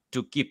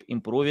to keep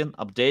improving,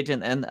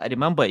 updating, and I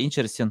remember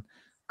interesting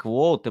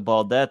quote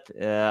about that.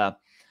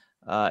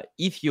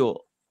 If you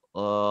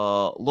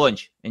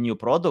launch a new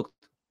product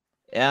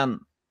and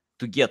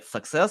to get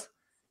success,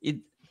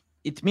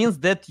 it means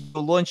that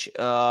you launch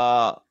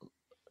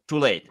too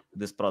late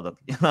this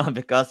product,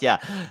 because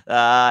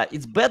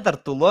it's better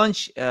to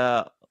launch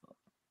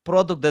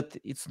product that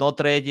it's not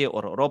ready,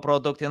 or raw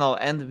product,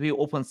 and we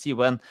often see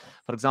when,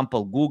 for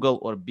example, Google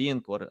or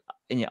Bing or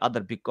any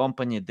other big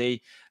company,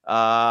 they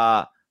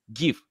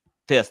give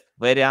test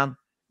variant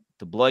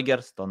to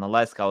bloggers to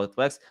analyze how it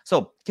works.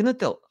 So can you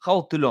tell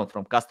how to learn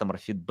from customer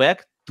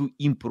feedback to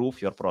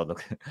improve your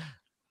product?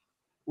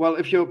 Well,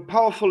 if you're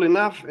powerful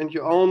enough and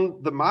you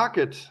own the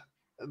market,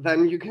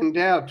 then you can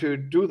dare to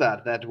do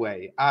that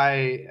way.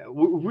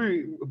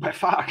 We by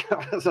far,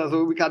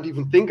 so we can't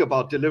even think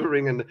about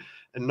delivering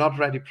a not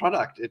ready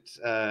product. It's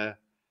that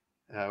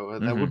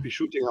would be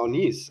shooting our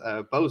knees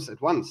both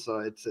at once. So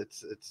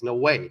it's no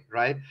way,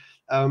 right?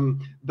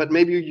 But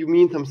maybe you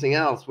mean something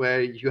else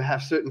where you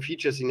have certain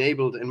features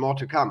enabled and more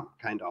to come,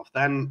 kind of.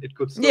 Then it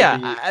could still be.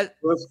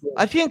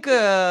 I think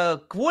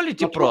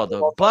quality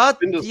product,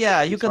 but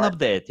you can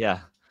update.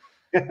 Yeah,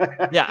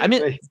 I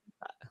mean.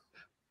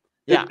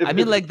 I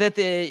mean, like that,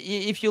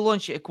 if you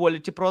launch a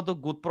quality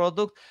product, good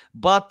product,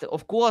 but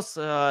of course,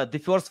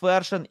 the first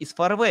version is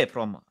far away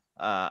from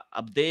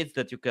updates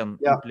that you can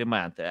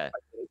implement.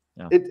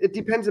 It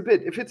depends a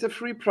bit. If it's a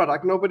free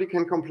product, nobody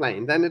can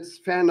complain. Then it's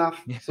fair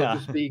enough, so to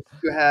speak,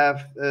 to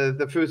have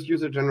the first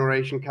user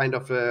generation kind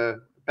of a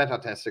beta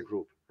tester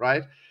group,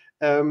 right?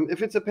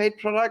 If it's a paid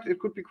product, it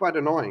could be quite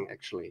annoying,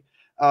 actually.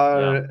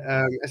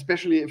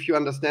 Especially if you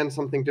understand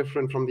something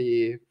different from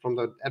the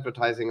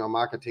advertising or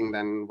marketing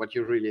than what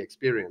you really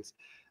experience.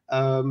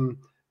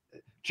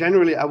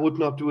 Generally, I would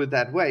not do it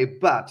that way,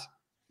 but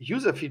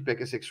user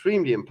feedback is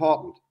extremely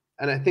important.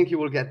 And I think you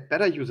will get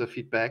better user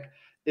feedback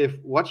if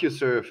what you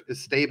serve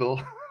is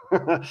stable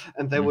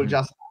and they will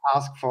just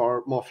ask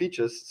for more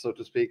features, so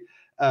to speak,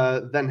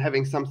 than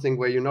having something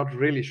where you're not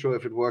really sure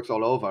if it works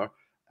all over,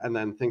 and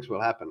then things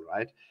will happen,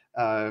 right?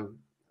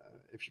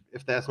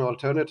 If there's no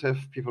alternative,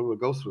 people will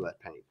go through that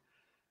pain.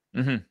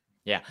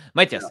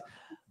 Matthias,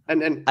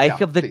 and I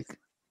have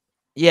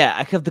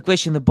the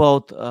question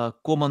about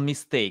common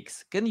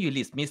mistakes. Can you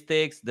list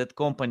mistakes that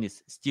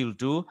companies still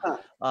do?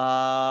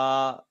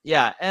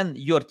 And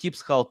your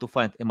tips how to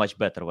find a much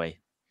better way.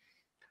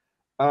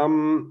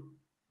 Can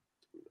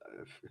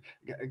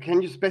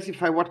you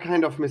specify what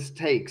kind of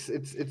mistakes?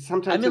 It's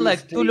sometimes. I mean,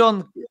 like to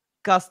learn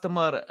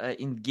customer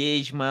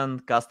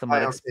engagement,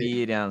 customer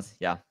experience.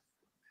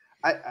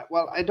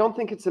 I don't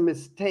think it's a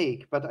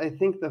mistake, but I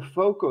think the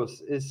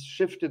focus is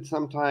shifted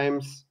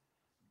sometimes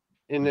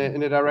in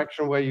a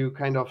direction where you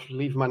kind of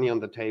leave money on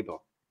the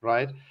table,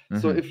 right?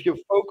 So if your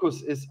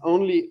focus is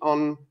only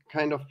on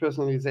kind of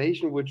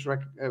personalization, which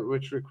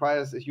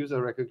requires a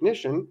user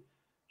recognition,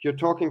 you're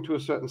talking to a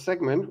certain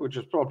segment, which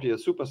is probably a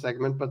super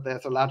segment, but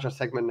there's a larger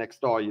segment next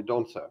door you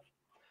don't serve.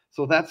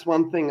 So that's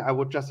one thing I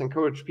would just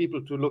encourage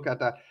people to look at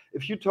that.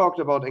 If you talked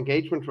about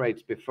engagement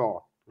rates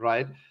before,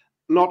 right?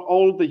 Not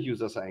all the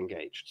users are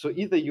engaged. So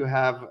either you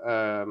have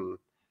an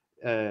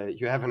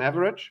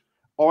average,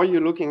 or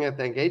you're looking at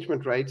the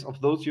engagement rates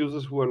of those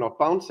users who are not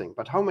bouncing.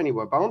 But how many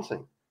were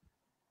bouncing?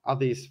 Are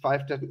these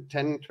 5,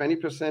 10,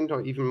 20%,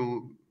 or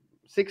even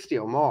 60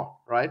 or more,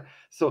 right?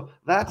 So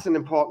that's an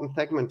important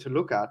segment to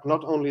look at.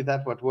 Not only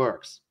that, what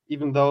works,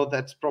 even though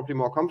that's probably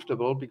more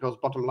comfortable because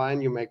bottom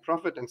line, you make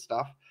profit and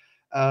stuff.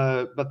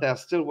 But there are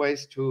still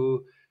ways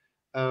to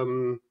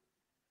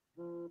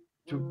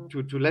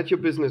let your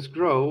business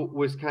grow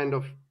with kind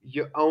of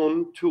your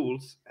own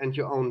tools and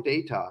your own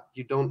data.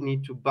 You don't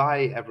need to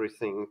buy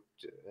everything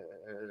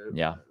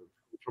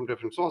from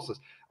different sources.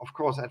 Of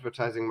course,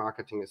 advertising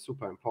marketing is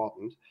super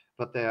important,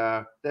 but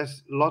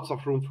there's lots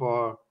of room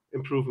for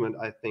improvement,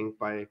 I think,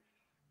 by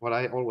what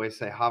I always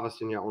say,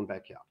 harvest in your own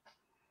backyard.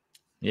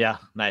 Yeah,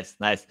 nice.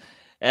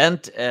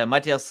 And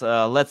Matthias,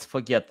 let's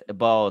forget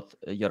about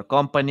your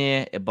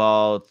company,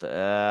 about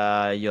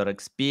your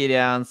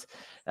experience,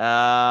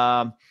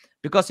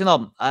 because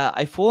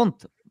I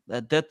found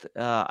that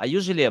I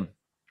usually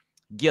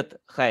get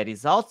high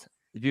results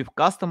with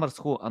customers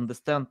who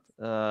understand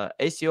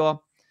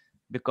SEO,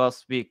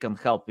 because we can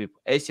help with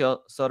SEO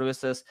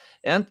services.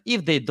 And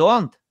if they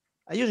don't,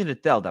 I usually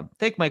tell them,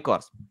 take my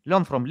course,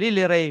 learn from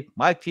Lily Ray,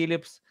 Mike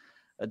Phillips,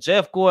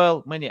 Jeff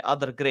Coyle, many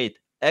other great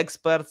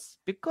experts,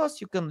 because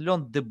you can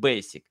learn the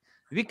basic.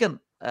 We can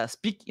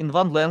speak in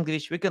one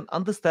language, we can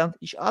understand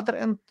each other,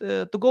 and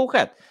to go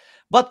ahead.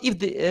 But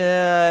if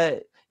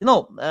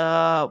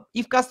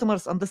if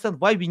customers understand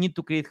why we need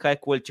to create high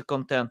quality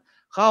content,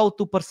 how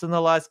to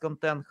personalize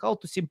content, how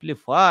to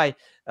simplify,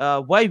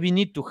 why we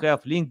need to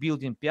have link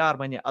building, PR,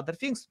 many other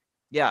things,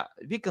 yeah,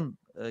 we can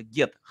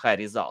get high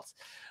results.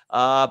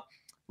 Uh,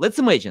 let's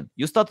imagine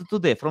you started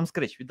today from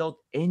scratch without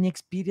any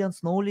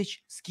experience,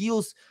 knowledge,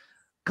 skills,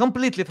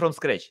 completely from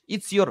scratch.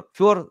 It's your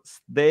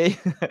first day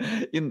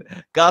in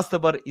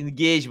customer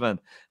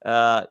engagement.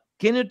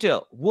 Can you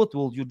tell what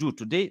will you do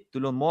today to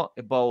learn more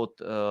about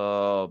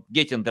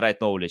getting the right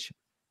knowledge?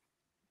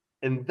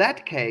 In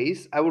that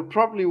case, I would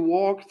probably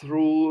walk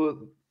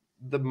through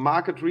the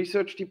market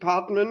research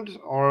department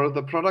or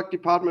the product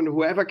department,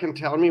 whoever can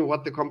tell me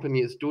what the company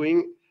is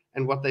doing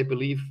and what they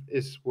believe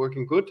is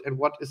working good and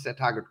what is their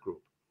target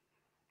group.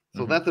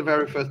 So that's the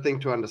very first thing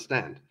to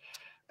understand.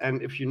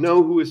 And if you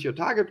know who is your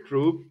target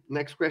group,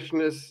 next question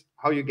is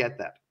how you get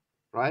that,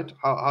 right?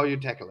 How you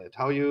tackle it,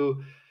 how do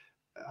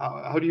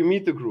you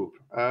meet the group,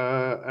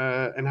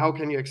 and how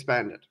can you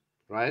expand it,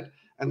 right?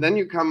 And then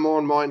you come more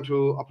and more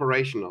into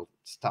operational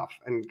stuff.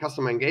 And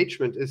customer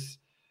engagement is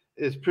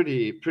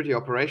pretty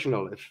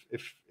operational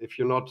if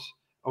you're not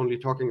only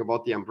talking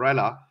about the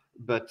umbrella,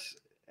 but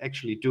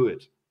actually do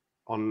it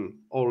on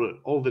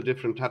all the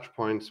different touch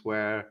points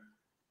where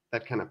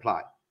that can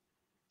apply.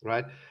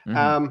 Right.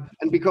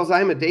 And because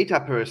I'm a data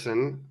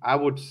person, I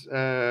would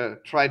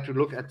try to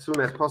look as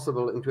soon as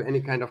possible into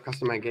any kind of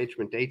customer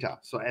engagement data.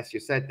 So as you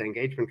said, the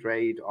engagement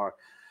rate or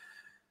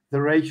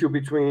the ratio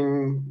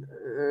between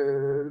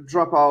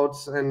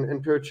dropouts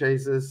and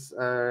purchases,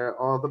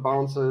 or the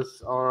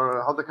bounces,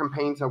 or how the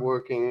campaigns are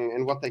working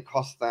and what they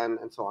cost then,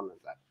 and so on and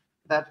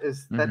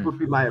that would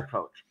be my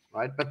approach,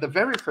 right? But the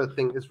very first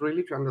thing is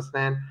really to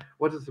understand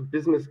what is the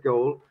business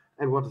goal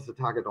and what is the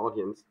target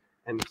audience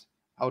and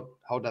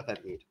how does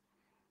that meet?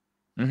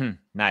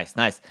 Nice.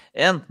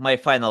 And my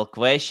final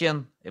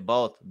question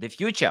about the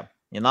future.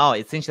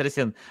 It's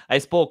interesting. I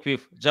spoke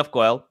with Jeff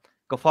Coyle,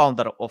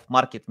 co-founder of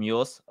Market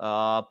Muse,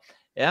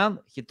 and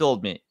he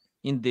told me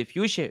in the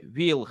future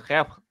we'll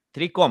have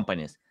 3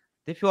 companies.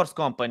 The first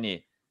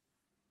company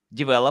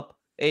develop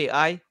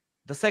AI,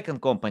 the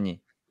second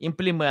company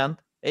implement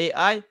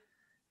AI,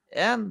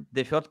 and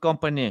the third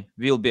company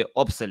will be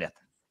obsolete.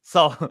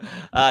 So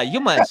you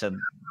mentioned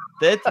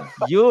that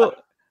you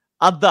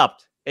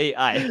adapt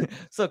AI.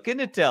 So can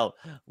you tell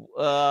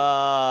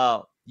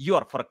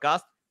your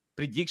forecast,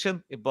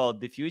 prediction about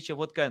the future,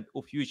 what kind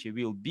of future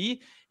will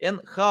be, and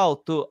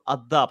how to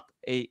adapt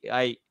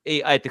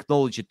AI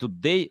technology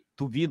today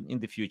to win in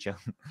the future?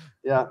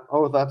 Yeah.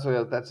 Oh, that's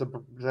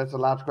a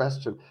large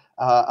question.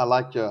 I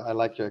like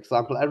your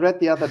example. I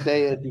read the other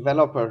day a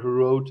developer who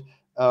wrote,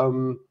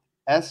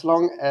 as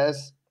long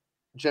as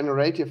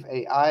generative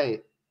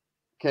AI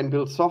can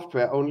build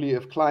software only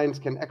if clients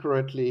can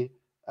accurately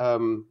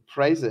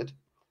phrase it,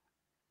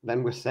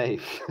 then we're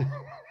safe.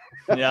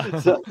 Yeah.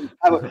 So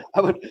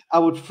I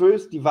would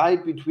first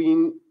divide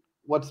between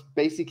what's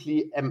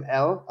basically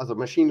ML, also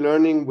machine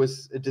learning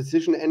with a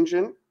decision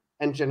engine,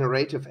 and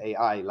generative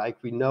AI,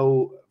 like we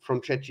know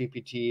from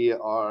ChatGPT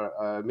or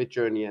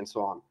Midjourney and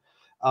so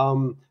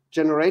on.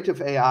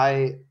 Generative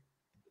AI,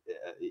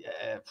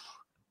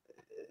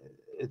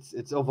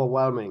 it's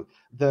overwhelming.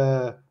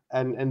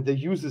 And the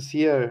uses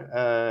here,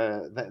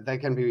 they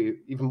can be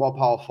even more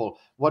powerful.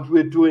 What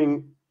we're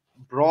doing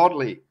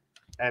broadly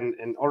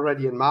and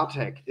already in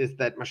MarTech is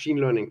that machine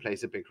learning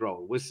plays a big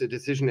role with the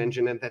decision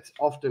engine, and that's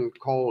often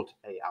called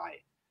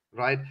AI,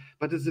 right?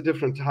 But it's a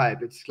different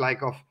type. It's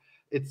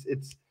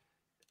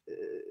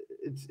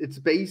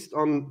based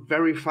on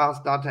very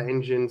fast data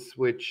engines,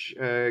 which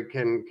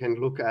can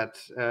look at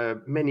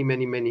many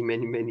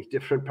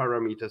different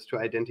parameters to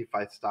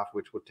identify stuff,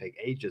 which would take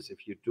ages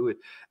if you do it,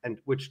 and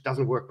which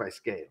doesn't work by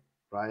scale,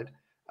 right?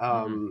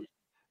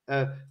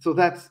 So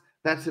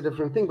that's a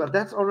different thing, but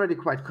that's already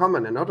quite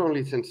common, and not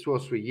only since 2 or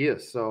 3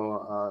 years.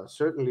 So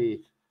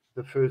certainly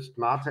the first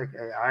MarTech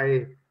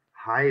AI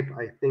hype,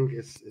 I think,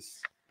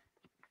 is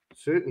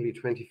certainly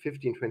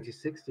 2015,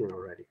 2016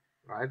 already,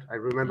 right? I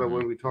remember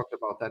when we talked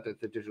about that at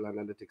the Digital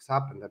Analytics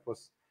Hub, and that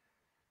was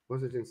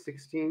it in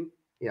 16?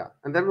 Yeah,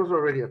 and that was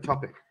already a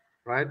topic,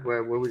 right?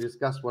 Where we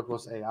discussed what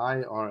was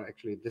AI, or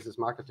actually this is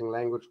marketing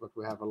language, but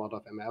we have a lot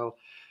of ML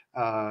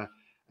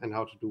and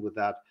how to do with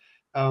that.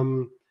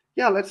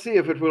 Yeah, let's see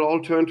if it will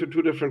all turn to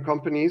 2 different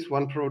companies,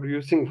 one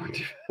producing, one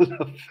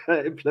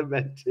developer,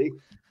 implementing.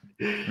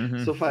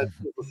 So far, it's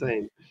still the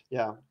same.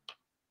 Yeah.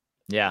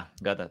 Yeah,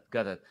 got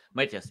it.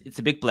 Matthias, it's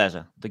a big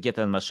pleasure to get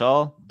on my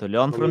show, to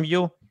learn from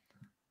you.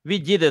 We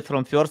did it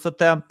from first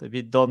attempt.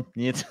 We don't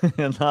need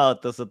now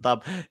to set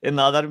up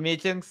another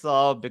meeting.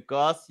 So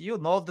because you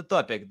know the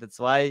topic, that's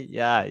why,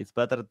 yeah, it's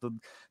better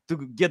to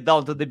get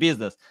down to the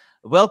business.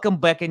 welcome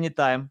back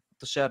anytime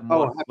to share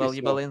more happy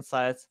valuable so.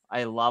 insights.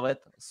 I love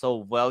it.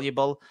 So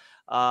valuable.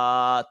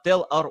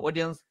 Tell our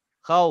audience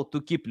how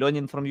to keep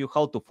learning from you,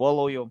 how to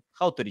follow you,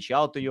 how to reach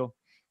out to you.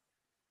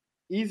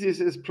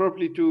 Easiest is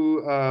probably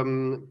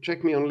to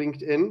check me on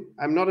LinkedIn.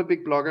 I'm not a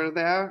big blogger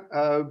there,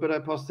 but I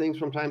post things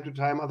from time to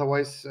time.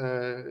 Otherwise,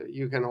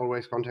 you can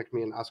always contact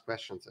me and ask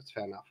questions. That's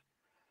fair enough.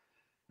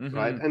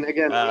 Right. And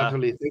again,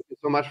 Anatoly, thank you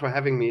so much for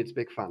having me. It's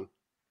big fun.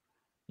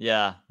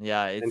 Yeah,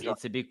 Enjoy.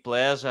 it's a big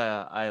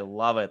pleasure. I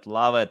love it,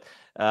 love it.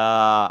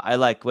 I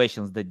like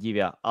questions that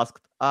Divya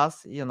asked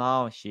us. You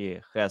know, she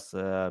has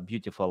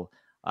beautiful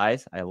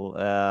eyes.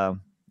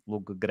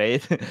 Look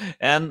great,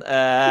 and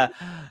guys,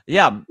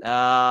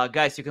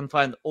 you can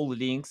find all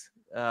links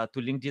to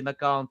LinkedIn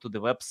account, to the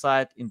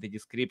website in the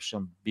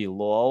description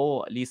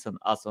below. Listen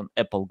us on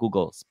Apple,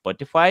 Google,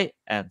 Spotify,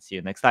 and see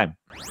you next time.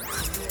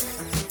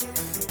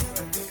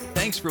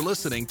 Thanks for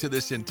listening to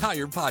this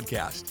entire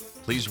podcast.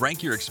 Please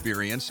rank your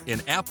experience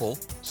in Apple,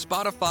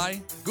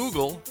 Spotify,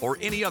 Google, or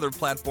any other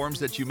platforms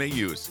that you may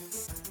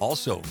use.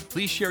 Also,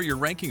 please share your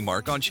ranking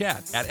mark on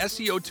chat at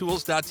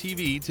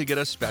SEOtools.tv to get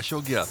a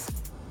special gift.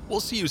 We'll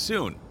see you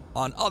soon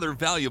on other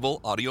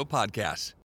valuable audio podcasts.